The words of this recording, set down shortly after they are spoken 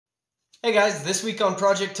Hey guys, this week on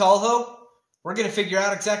Project Tallhoe, we're going to figure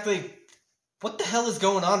out exactly what the hell is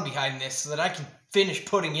going on behind this so that I can finish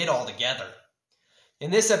putting it all together.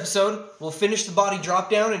 In this episode, we'll finish the body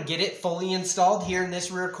drop down and get it fully installed here in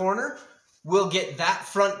this rear corner. We'll get that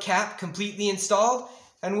front cap completely installed,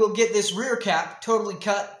 and we'll get this rear cap totally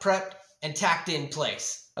cut, prepped, and tacked in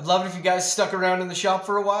place. I'd love it if you guys stuck around in the shop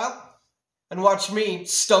for a while and watched me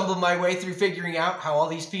stumble my way through figuring out how all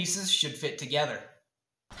these pieces should fit together.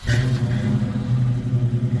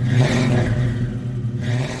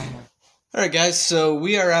 Alright guys, so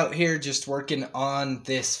we are out here just working on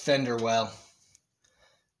this fender well.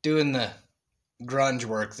 Doing the grunge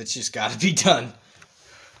work that's just got to be done.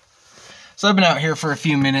 So I've been out here for a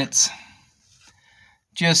few minutes,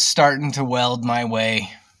 just starting to weld my way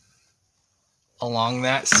along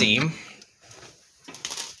that seam.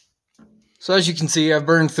 So as you can see, I've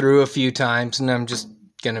burned through a few times and I'm just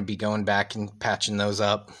going to be going back and patching those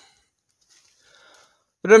up.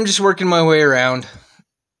 But I'm just working my way around.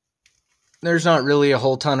 There's not really a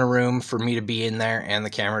whole ton of room for me to be in there and the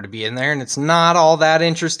camera to be in there, and it's not all that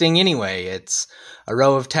interesting anyway. It's a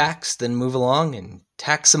row of tacks, then move along and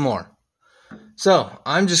tack some more. So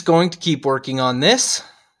I'm just going to keep working on this,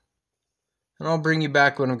 and I'll bring you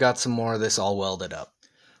back when I've got some more of this all welded up.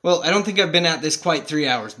 Well, I don't think I've been at this quite 3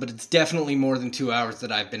 hours, but it's definitely more than 2 hours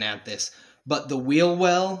that I've been at this. But the wheel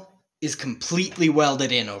well is completely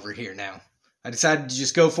welded in over here now. I decided to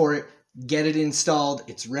just go for it. Get it installed,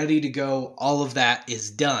 it's ready to go, all of that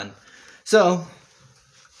is done. So,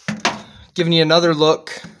 giving you another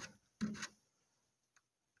look,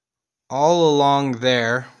 all along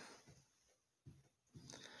there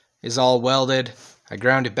is all welded. I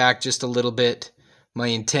ground it back just a little bit. My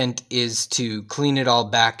intent is to clean it all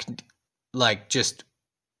back, like just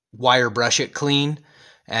wire brush it clean,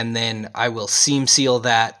 and then I will seam seal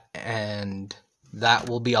that, and that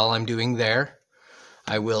will be all I'm doing there.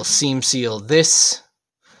 I will seam seal this.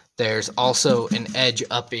 There's also an edge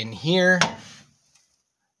up in here.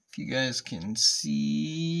 If you guys can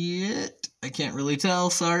see it. I can't really tell,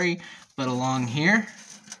 sorry. But along here.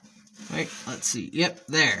 Wait, let's see. Yep,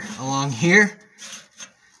 there. Along here.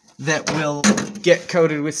 That will get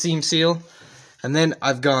coated with seam seal. And then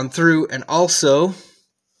I've gone through and also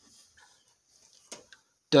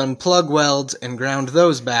done plug welds and ground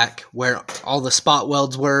those back where all the spot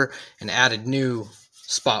welds were and added new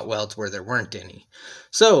spot welds where there weren't any.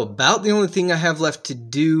 So about the only thing I have left to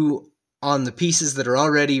do on the pieces that are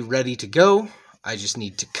already ready to go, I just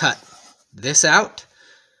need to cut this out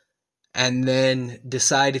and then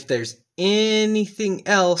decide if there's anything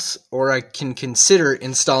else, or I can consider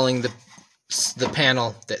installing the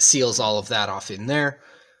panel that seals all of that off in there,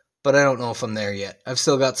 but I don't know if I'm there yet. I've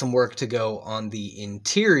still got some work to go on the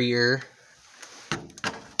interior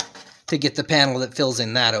to get the panel that fills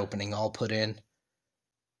in that opening all put in.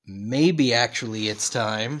 Maybe actually it's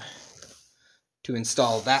time to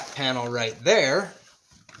install that panel right there.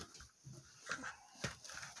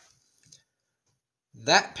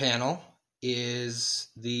 That panel is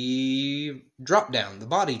the drop down, the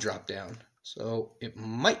body drop down. So it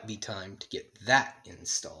might be time to get that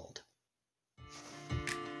installed.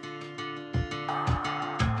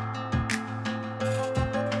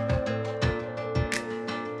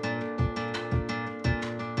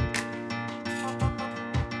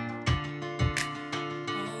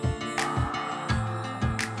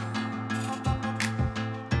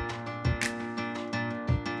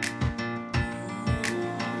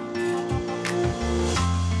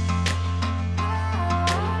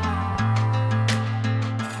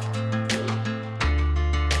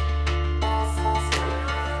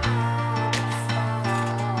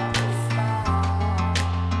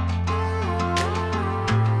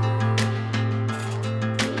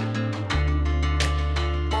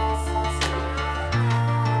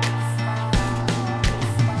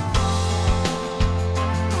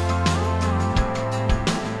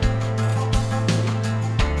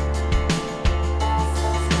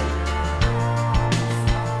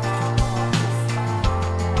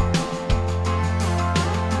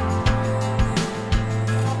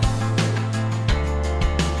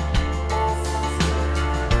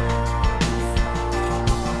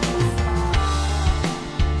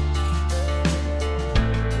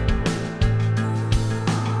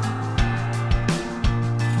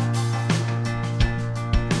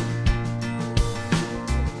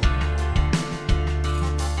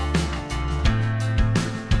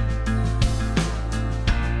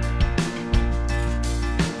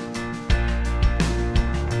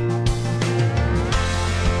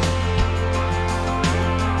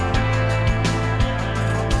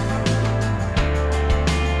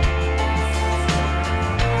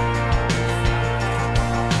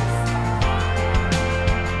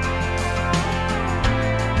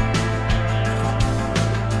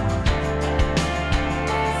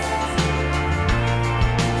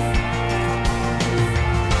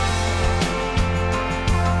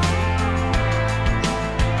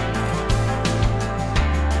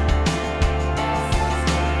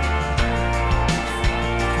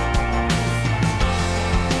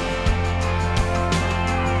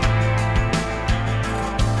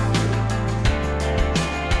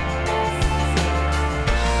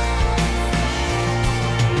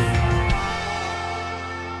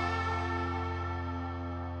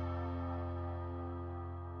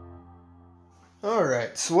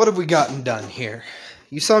 So what have we gotten done here?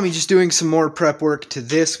 You saw me just doing some more prep work to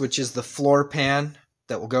this, which is the floor pan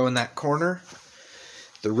that will go in that corner.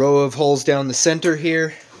 The row of holes down the center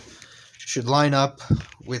here should line up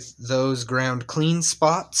with those ground clean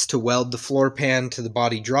spots to weld the floor pan to the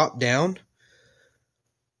body drop down.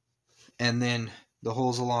 And then the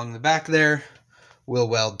holes along the back there will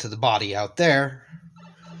weld to the body out there,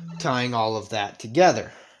 tying all of that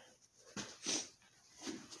together.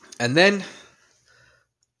 And then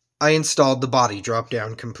I installed the body drop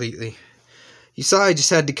down completely. You saw I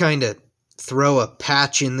just had to kind of throw a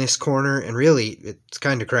patch in this corner, and really it's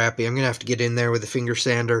kind of crappy. I'm going to have to get in there with a finger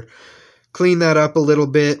sander, clean that up a little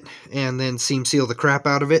bit, and then seam seal the crap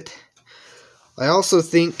out of it. I also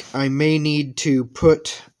think I may need to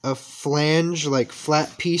put a flange, like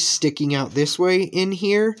flat piece sticking out this way in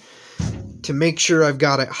here to make sure I've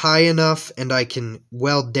got it high enough and I can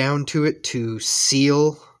weld down to it to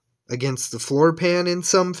seal against the floor pan in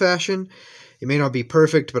some fashion. It may not be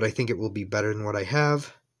perfect, but I think it will be better than what I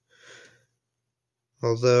have.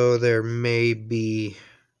 Although there may be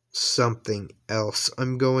something else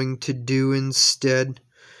I'm going to do instead.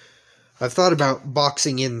 I've thought about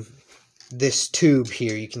boxing in this tube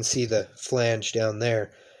here. You can see the flange down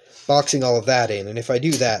there. Boxing all of that in, and if I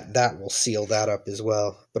do that, that will seal that up as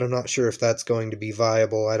well. But I'm not sure if that's going to be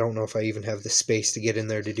viable. I don't know if I even have the space to get in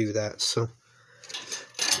there to do that, so.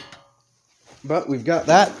 But we've got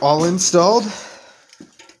that all installed.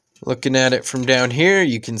 Looking at it from down here,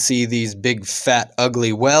 you can see these big, fat,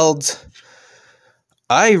 ugly welds.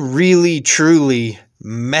 I really, truly,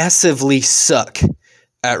 massively suck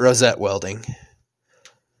at rosette welding.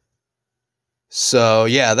 So,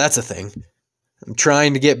 yeah, that's a thing. I'm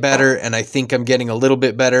trying to get better, and I think I'm getting a little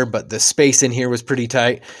bit better, but the space in here was pretty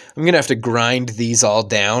tight. I'm going to have to grind these all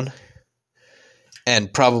down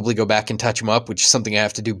and probably go back and touch them up, which is something I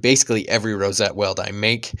have to do basically every rosette weld I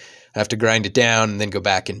make. I have to grind it down and then go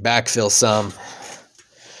back and backfill some.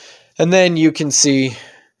 And then you can see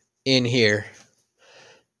in here,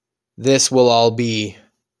 this will all be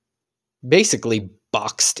basically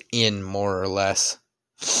boxed in more or less,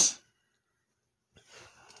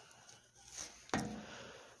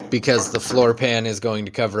 because the floor pan is going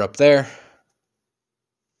to cover up there.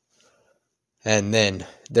 And then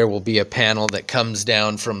there will be a panel that comes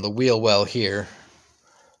down from the wheel well here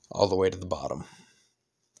all the way to the bottom.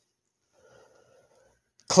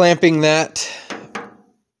 Clamping that,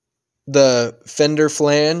 the fender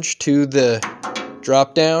flange to the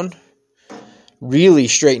drop down, really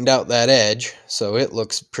straightened out that edge, so it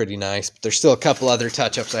looks pretty nice. But there's still a couple other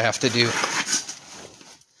touch-ups I have to do.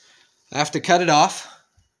 I have to cut it off.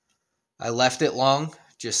 I left it long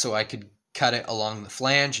just so I could cut it along the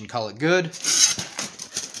flange and call it good.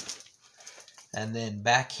 And then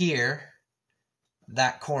back here,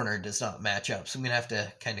 that corner does not match up. So I'm going to have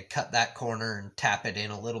to kind of cut that corner and tap it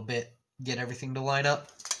in a little bit, get everything to line up.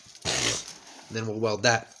 Then we'll weld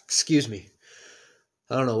that. Excuse me.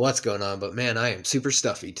 I don't know what's going on, but man, I am super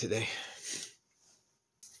stuffy today.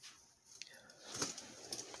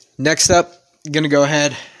 Next up, I'm going to go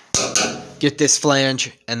ahead, get this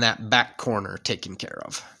flange and that back corner taken care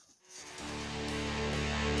of.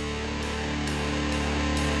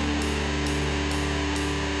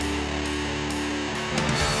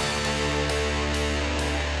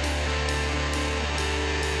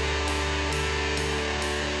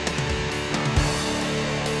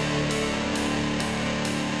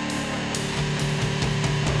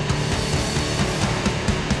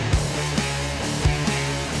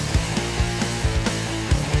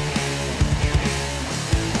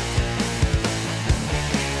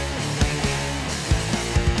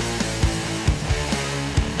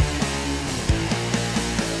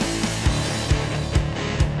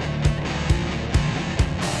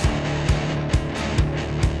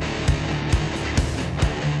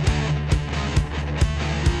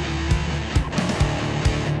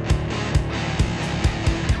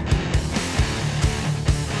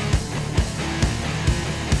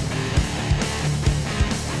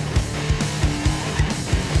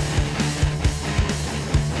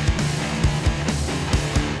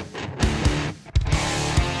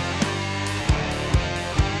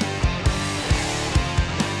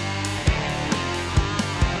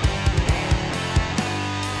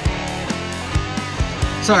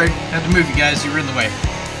 Sorry, had to move you guys, you were in the way.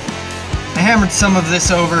 I hammered some of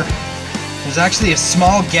this over. There's actually a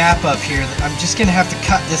small gap up here that I'm just gonna have to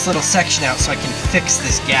cut this little section out so I can fix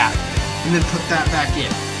this gap and then put that back in.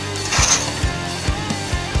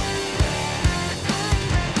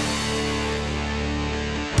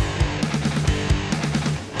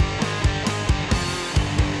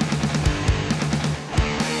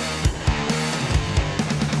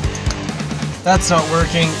 That's not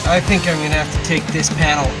working. I think I'm gonna have to take this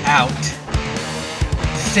panel out,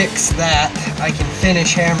 fix that. I can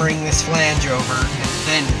finish hammering this flange over and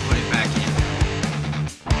then put it back in.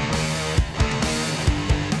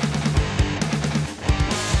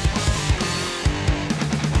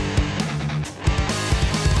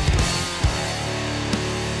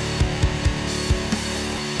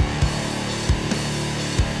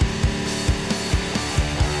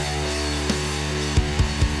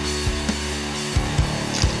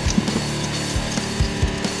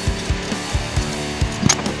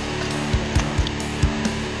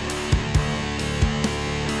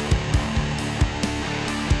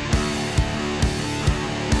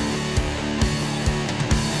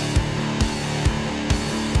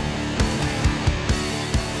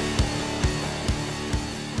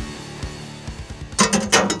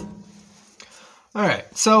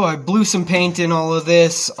 Alright, so I blew some paint in all of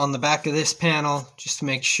this on the back of this panel just to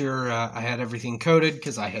make sure I had everything coated,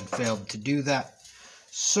 because I had failed to do that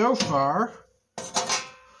so far.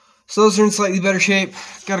 So those are in slightly better shape.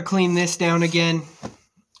 Got to clean this down again,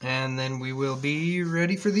 and then we will be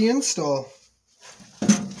ready for the install.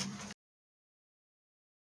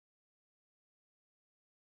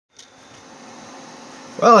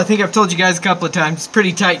 Well, I think I've told you guys a couple of times, it's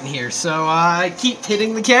pretty tight in here, so I keep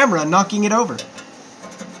hitting the camera and knocking it over.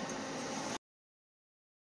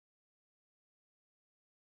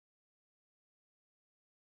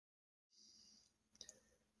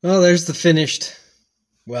 Well, there's the finished,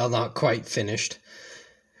 well, not quite finished.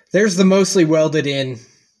 There's the mostly welded in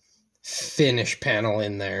finish panel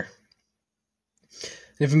in there. And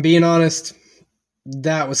if I'm being honest,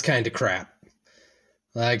 that was kind of crap.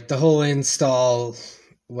 Like, the whole install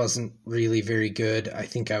wasn't really very good. I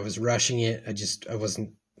think I was rushing it. I wasn't,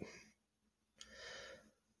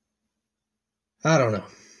 I don't know.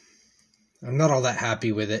 I'm not all that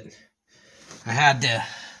happy with it. I had to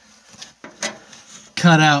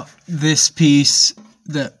cut out this piece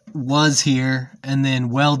that was here and then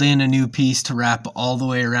weld in a new piece to wrap all the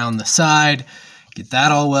way around the side, get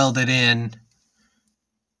that all welded in.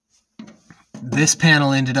 This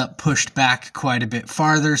panel ended up pushed back quite a bit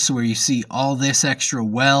farther, so where you see all this extra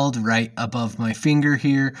weld right above my finger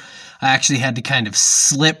here, I actually had to kind of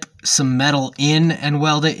slip some metal in and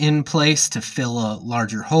weld it in place to fill a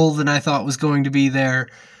larger hole than I thought was going to be there.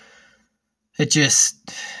 It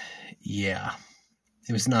just, yeah.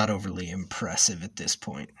 It was not overly impressive at this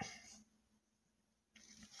point.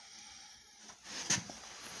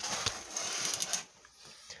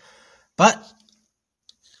 But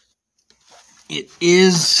it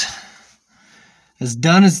is as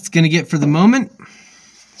done as it's going to get for the moment.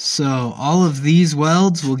 So all of these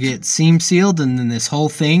welds will get seam sealed, and then this whole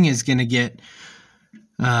thing is going to get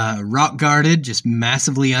rock guarded, just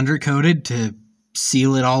massively undercoated to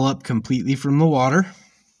seal it all up completely from the water.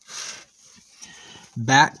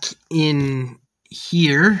 Back in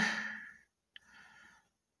here,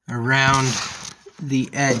 around the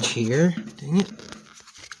edge here, dang it.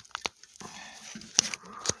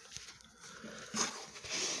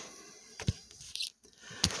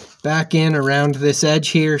 Back in around this edge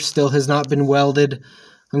here, still has not been welded.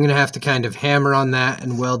 I'm going to have to kind of hammer on that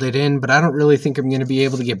and weld it in, but I don't really think I'm going to be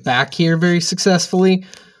able to get back here very successfully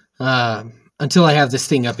until I have this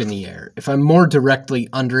thing up in the air. If I'm more directly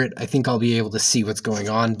under it, I think I'll be able to see what's going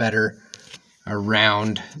on better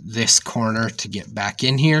around this corner to get back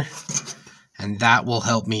in here, and that will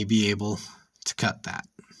help me be able to cut that,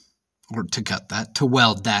 to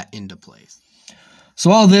weld that into place.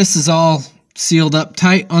 So all this is all sealed up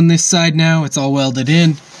tight on this side now. It's all welded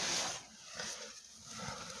in.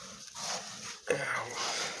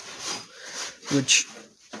 Which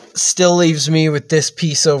still leaves me with this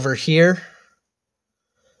piece over here.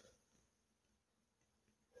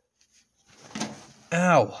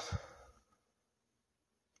 Ow.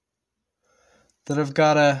 That I've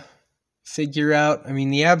got to figure out. I mean,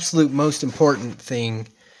 the absolute most important thing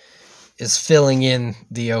is filling in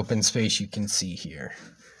the open space you can see here.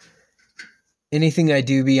 Anything I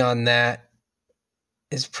do beyond that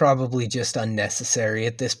is probably just unnecessary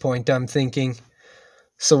at this point, I'm thinking.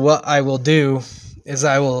 So what I will do is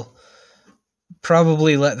I will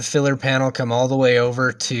probably let the filler panel come all the way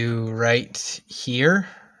over to right here.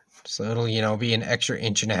 So it'll, you know, be an extra 1.5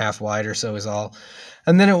 inches wide or so is all.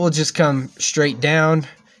 And then it will just come straight down.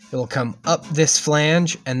 It will come up this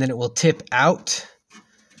flange, and then it will tip out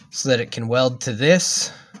so that it can weld to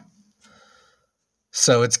this.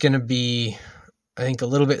 So it's going to be, I think, a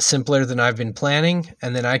little bit simpler than I've been planning.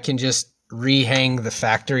 And then I can just rehang the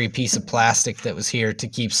factory piece of plastic that was here to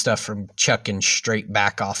keep stuff from chucking straight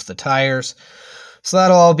back off the tires. So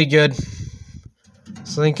that'll all be good.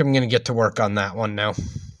 So I think I'm going to get to work on that one now.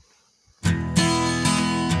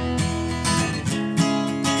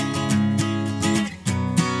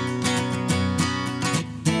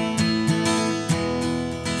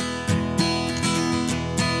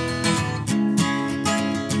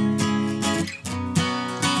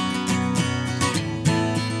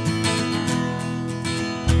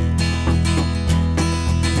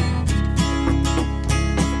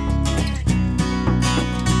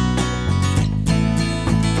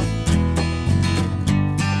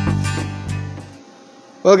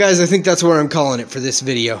 Well guys, I think that's where I'm calling it for this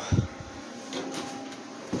video.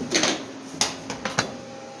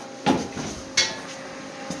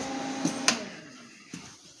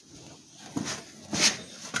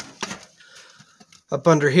 Up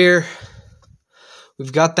under here,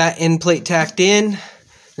 we've got that end plate tacked in.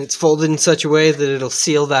 It's folded in such a way that it'll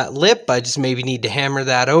seal that lip. I just maybe need to hammer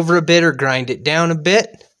that over a bit or grind it down a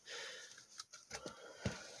bit.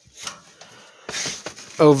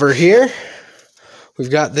 Over here, we've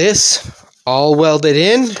got this all welded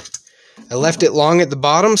in. I left it long at the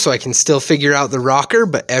bottom so I can still figure out the rocker,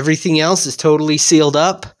 but everything else is totally sealed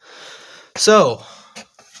up. So,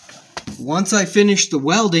 once I finish the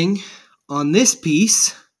welding on this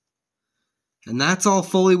piece, and that's all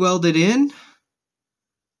fully welded in,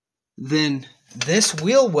 then this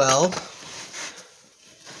wheel well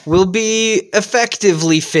will be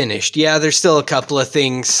effectively finished. Yeah, there's still a couple of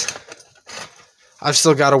things. I've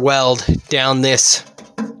still got to weld down this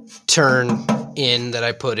turn in that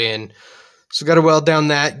I put in. So got to weld down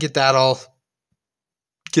that, get that all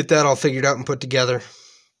figured out and put together.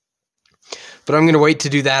 But I'm going to wait to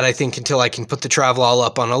do that, I think, until I can put the Travelall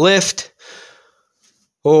up on a lift.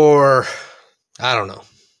 Or, I don't know,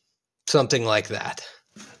 something like that.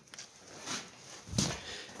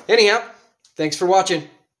 Anyhow, thanks for watching.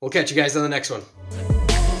 We'll catch you guys on the next one.